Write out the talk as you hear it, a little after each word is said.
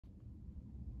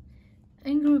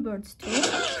Angry Birds 2.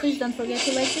 Please don't forget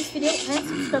to like this video and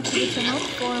subscribe to the channel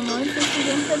for more interesting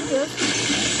games and videos.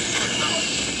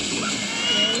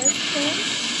 Okay, let's play.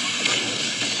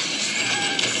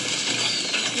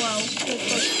 Wow, that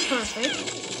was perfect.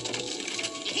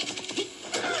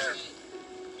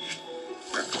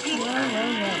 Well.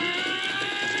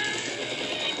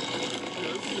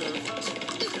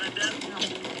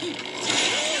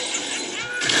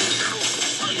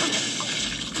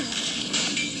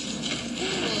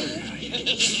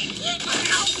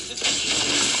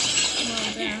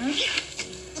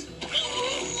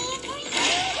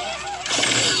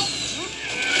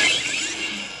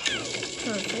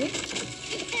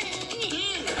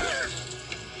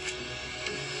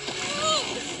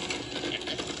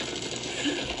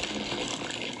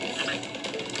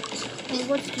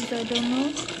 What's this? I don't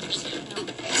know.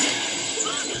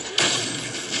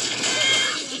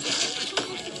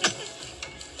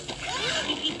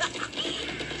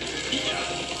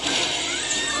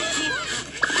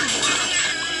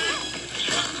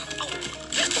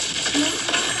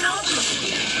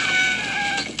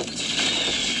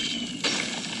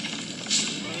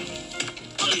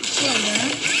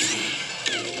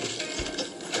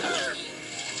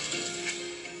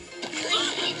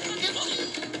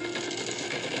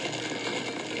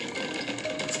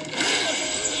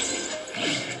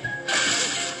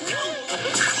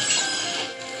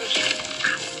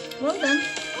 Well done.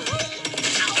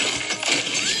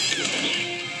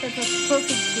 That was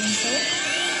perfect gameplay.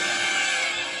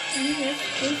 And yes,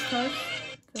 full start.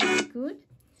 Very good.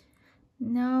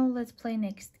 Now let's play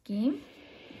next game,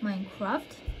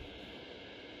 Minecraft.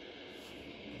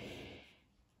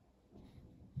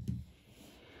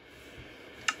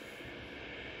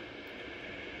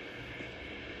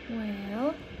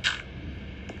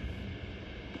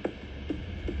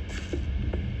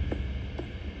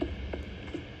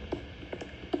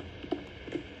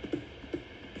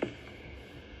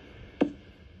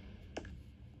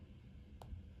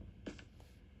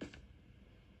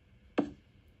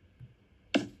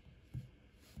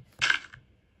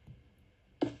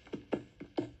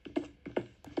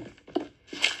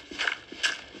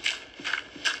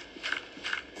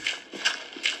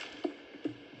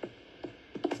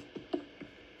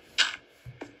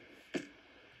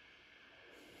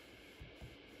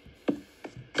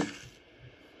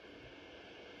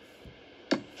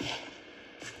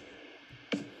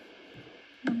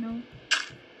 Well, no.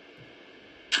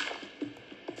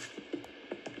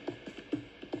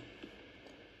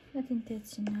 I think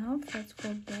that's enough. Let's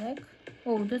go back.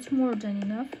 Oh, that's more than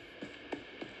enough.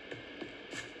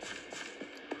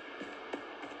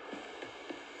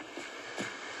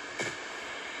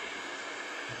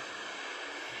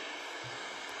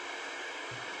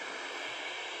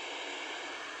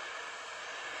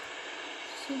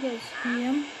 See you guys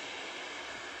here.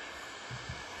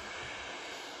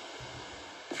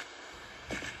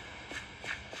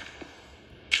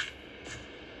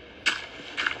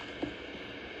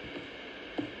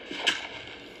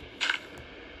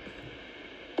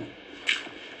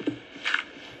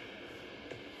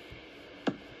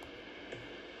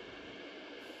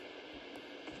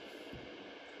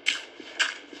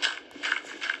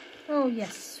 Oh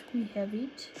yes, we have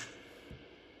it.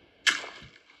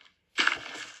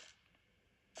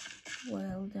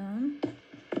 Well done.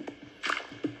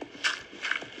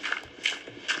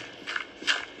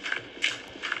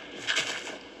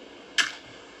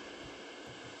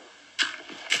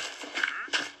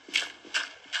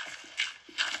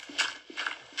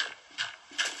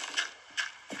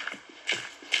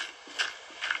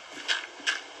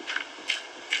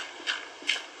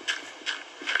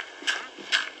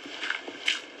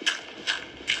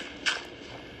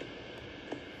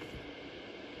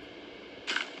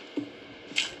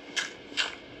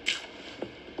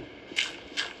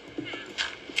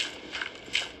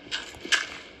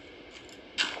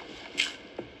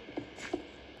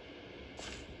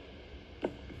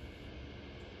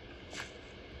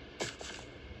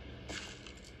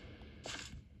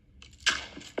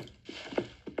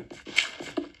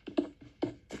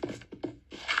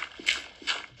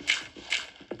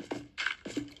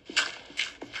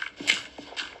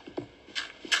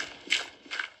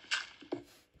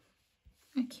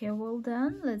 Okay, well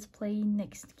done. Let's play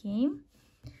next game.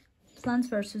 Plants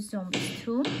vs. Zombies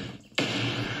 2.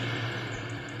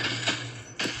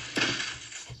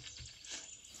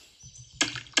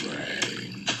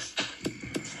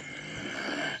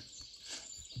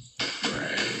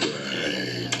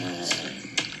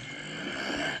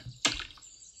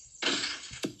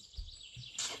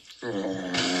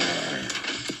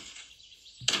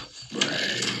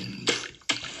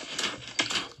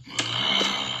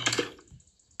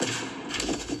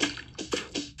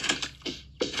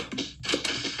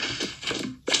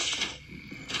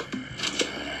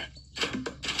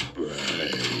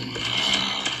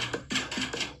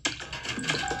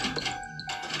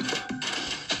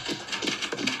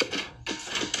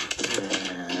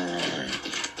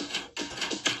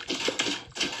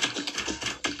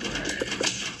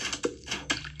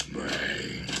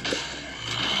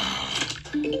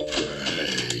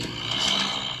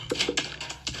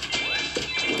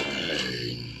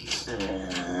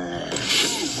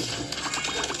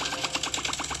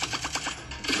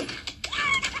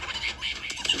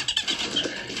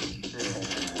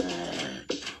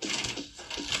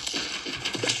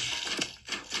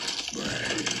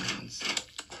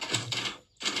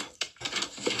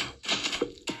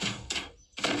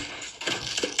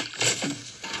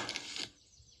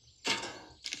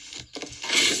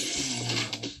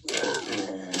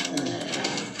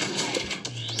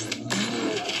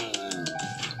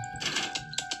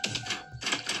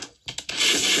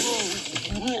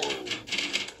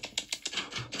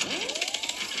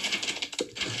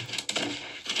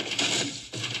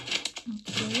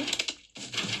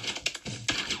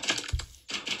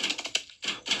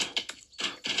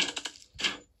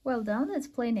 Well done. Let's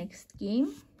play next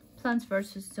game. Plants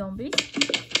vs. Zombies.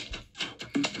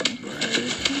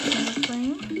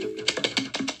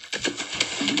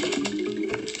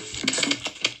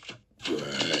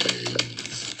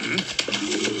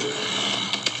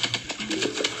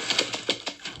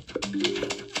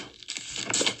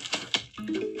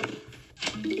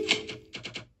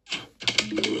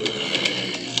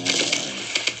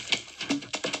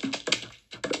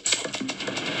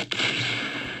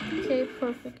 Okay,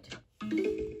 perfect.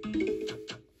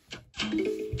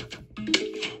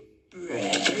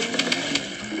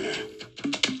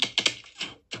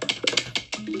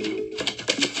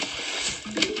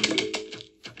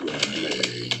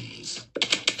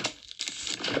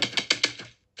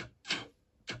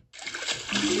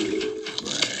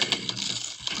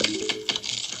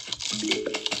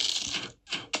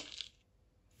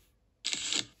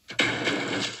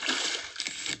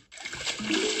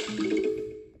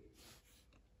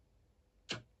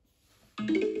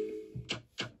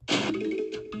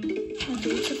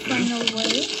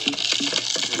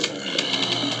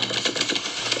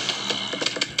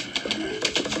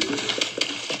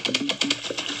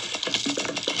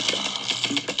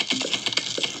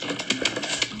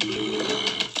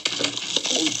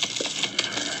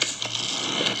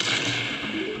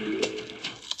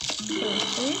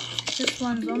 Just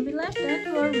one zombie left and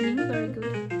you are winning. Very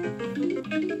good.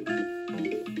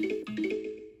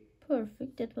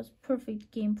 Perfect. That was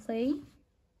perfect gameplay.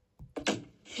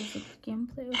 Perfect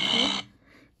gameplay. Okay.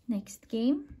 Next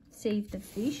game. Save the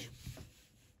fish.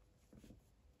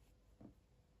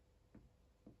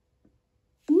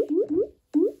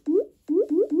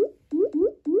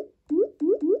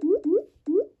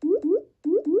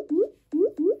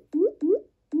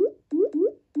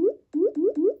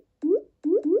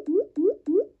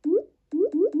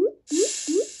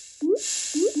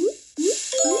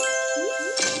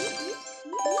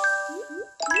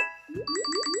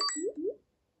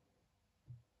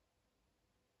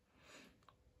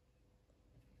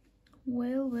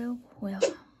 Well.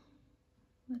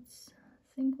 Let's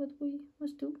think what we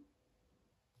must do.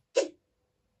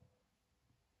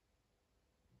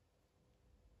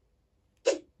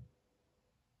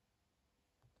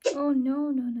 Oh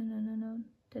no.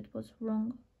 That was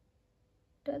wrong.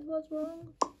 That was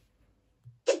wrong.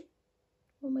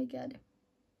 Oh my god.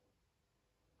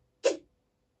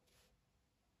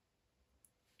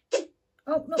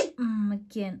 Oh no.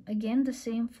 Again the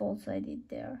same faults I did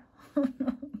there. Oh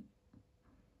no.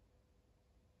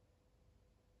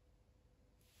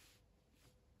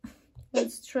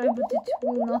 Let's try, but it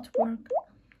will not work.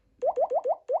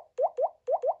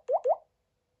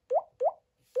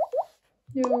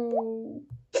 No.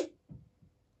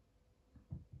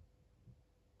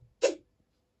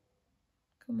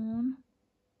 Come on.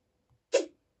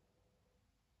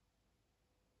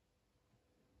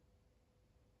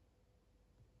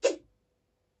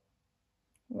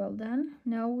 Well done.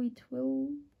 Now it will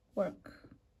work.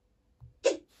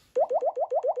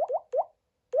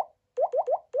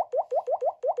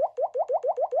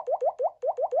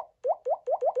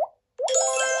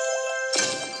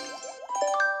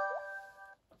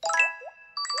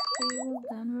 Well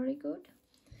done, very good.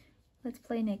 Let's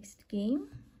play next game.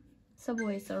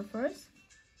 Subway Surfers.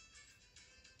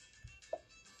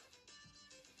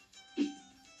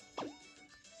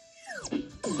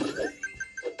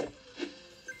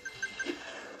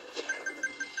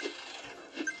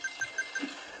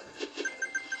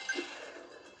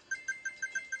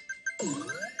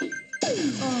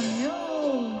 Oh no,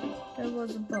 there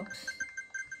was a box.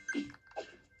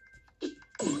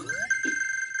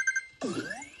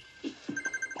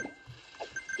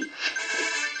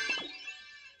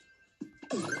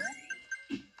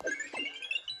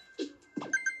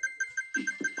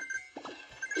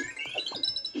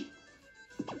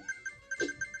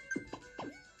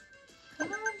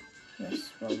 Come on.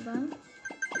 Yes, well done.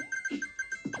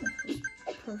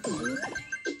 That was perfect.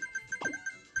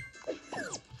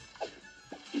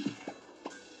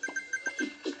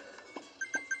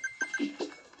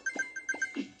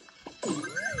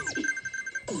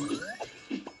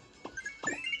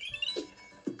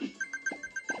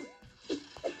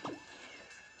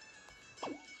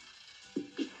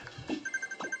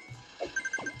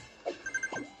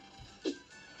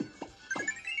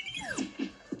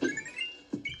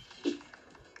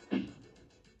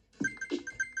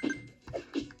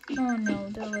 Oh no,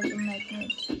 there was a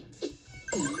magnet.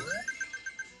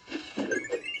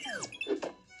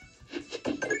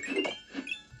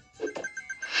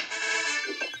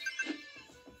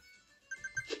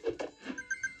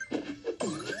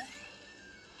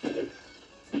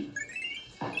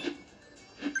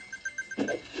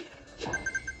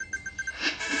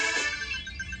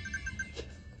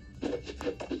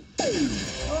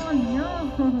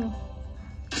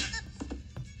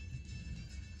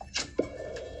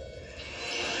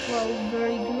 Well,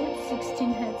 very good.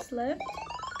 16 heads left.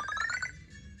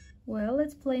 Well,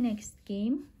 let's play next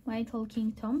game. My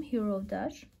Talking Tom, Hero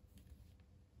Dash.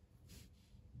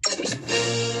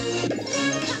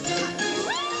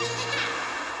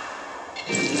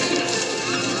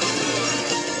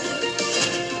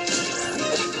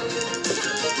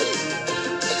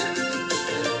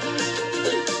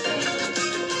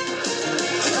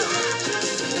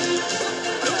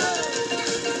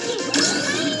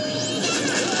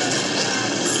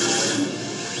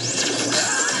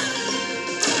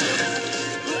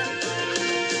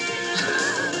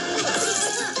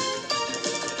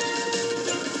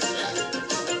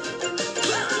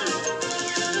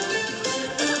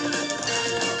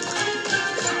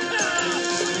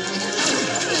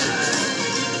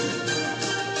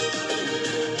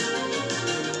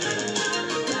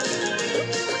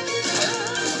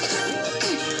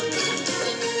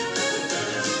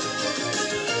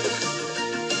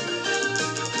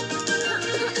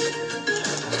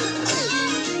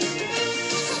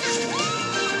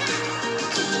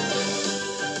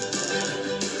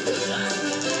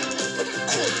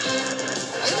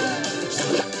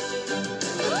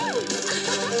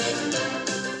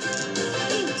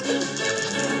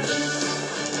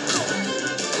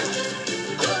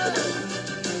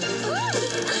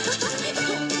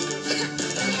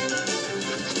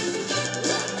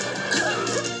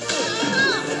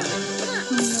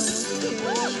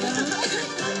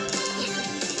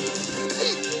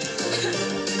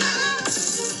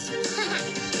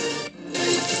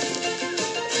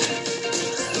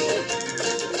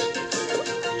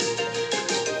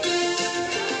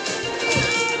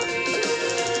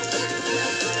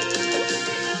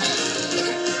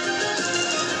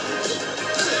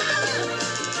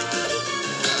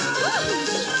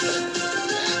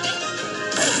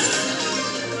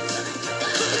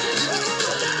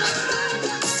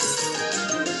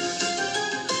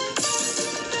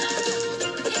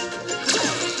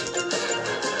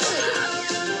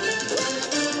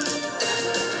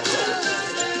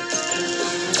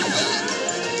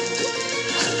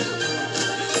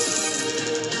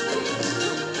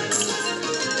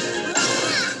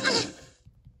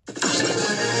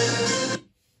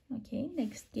 Okay,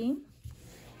 next game.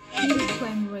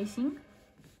 Flame Racing.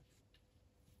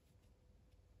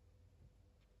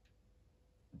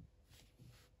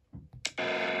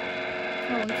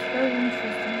 Oh, it's very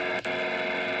interesting.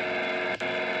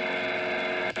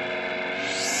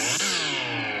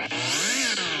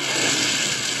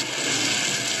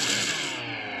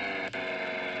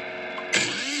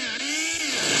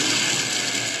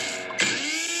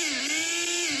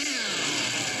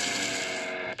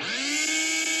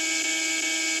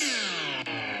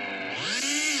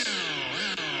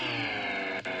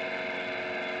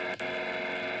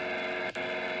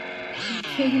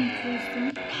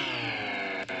 Interesting.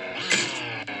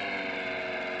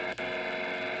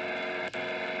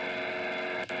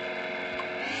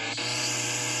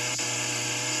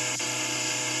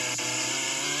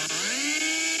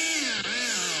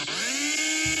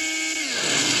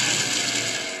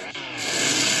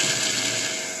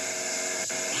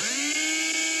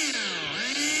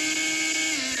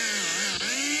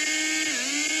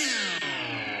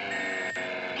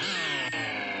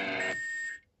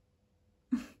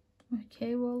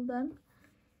 Okay, well done.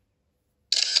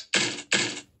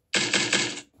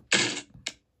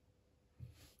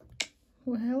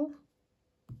 Well,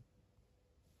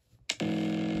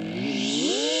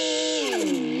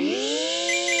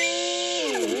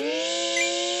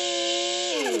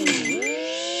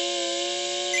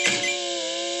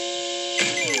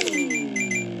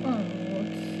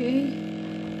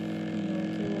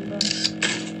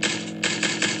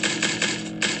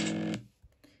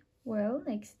 well,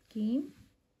 next game.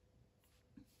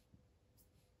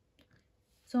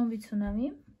 Zombie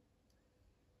Tsunami.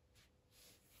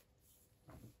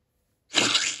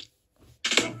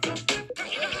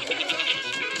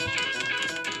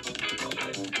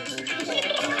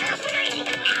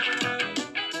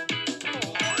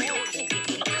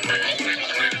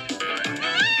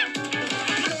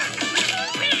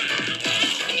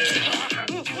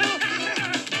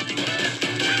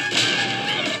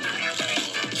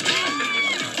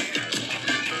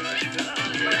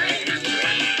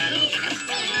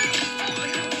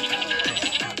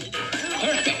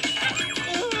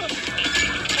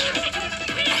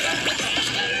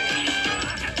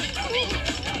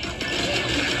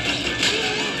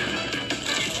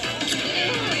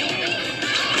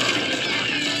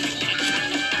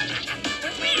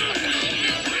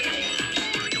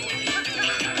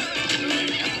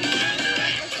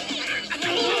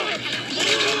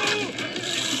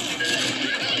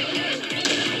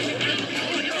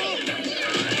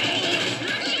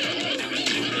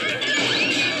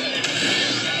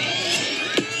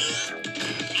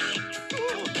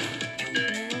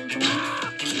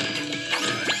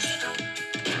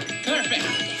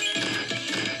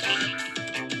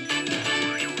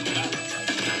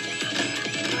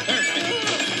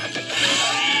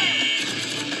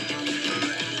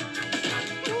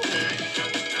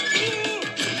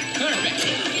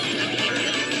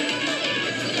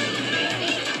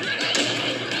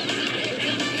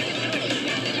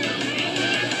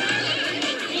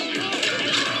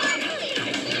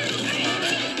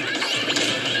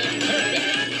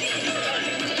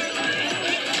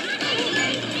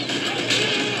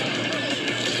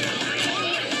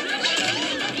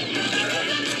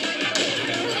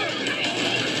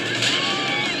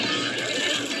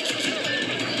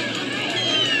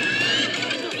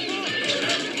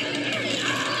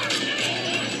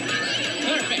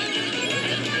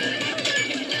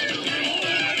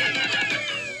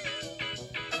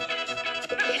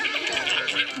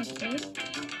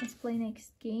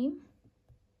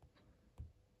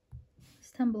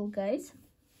 rectangle, guys.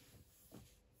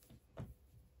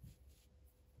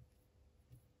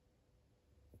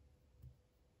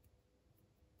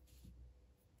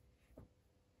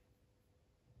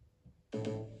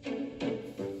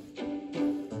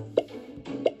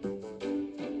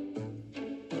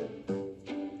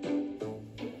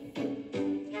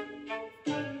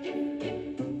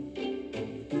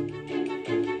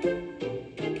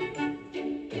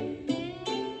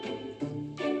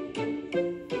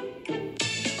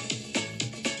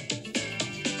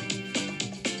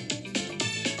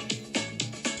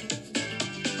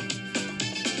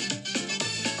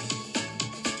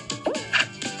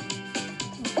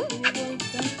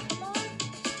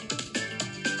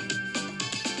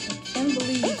 Can't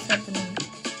believe it's happening.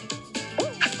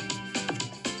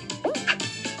 Oh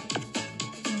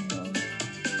no.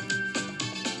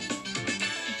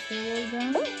 Okay, well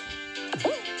done.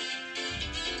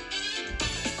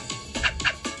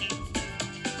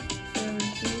 Very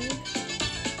good.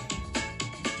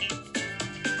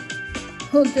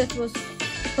 Oh, that was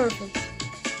perfect.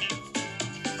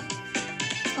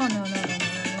 Oh no, no, no, no,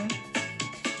 no,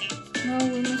 no.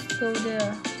 No, we must go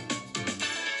there.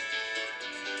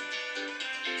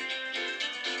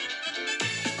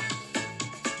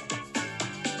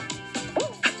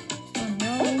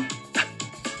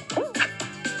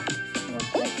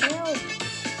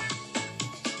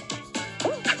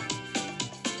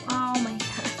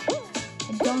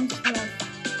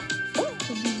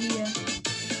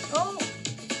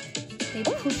 They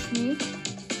push me.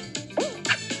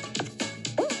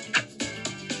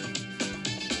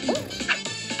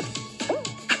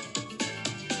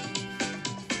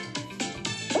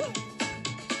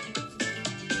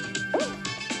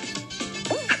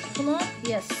 Come on.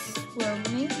 Yes, we're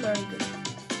winning. Very good.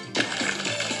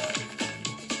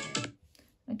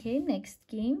 Okay, next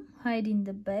game. Hide in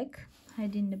the back.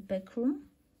 Hide in the back room.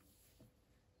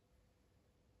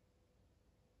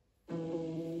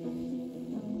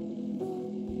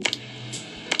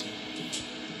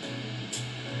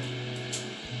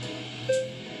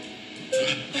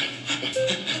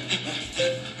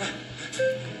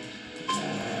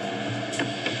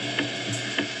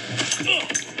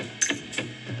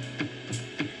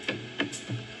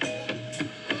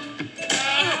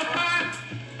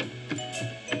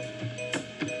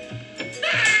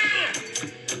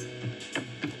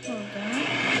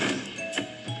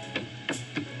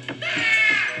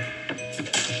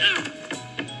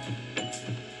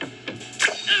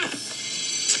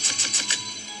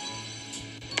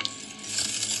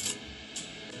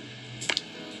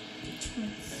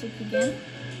 Again.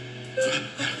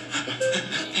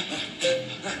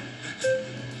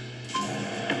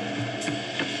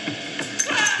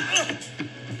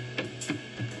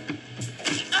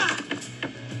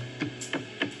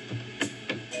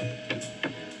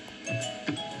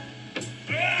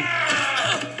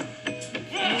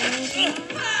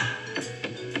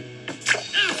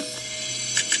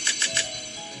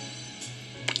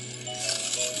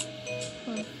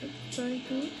 Perfect, very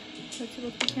good. Let's see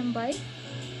what we can buy.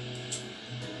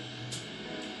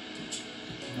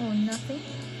 Oh, nothing.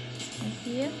 Right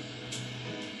here.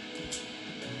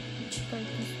 Let's try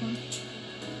this one.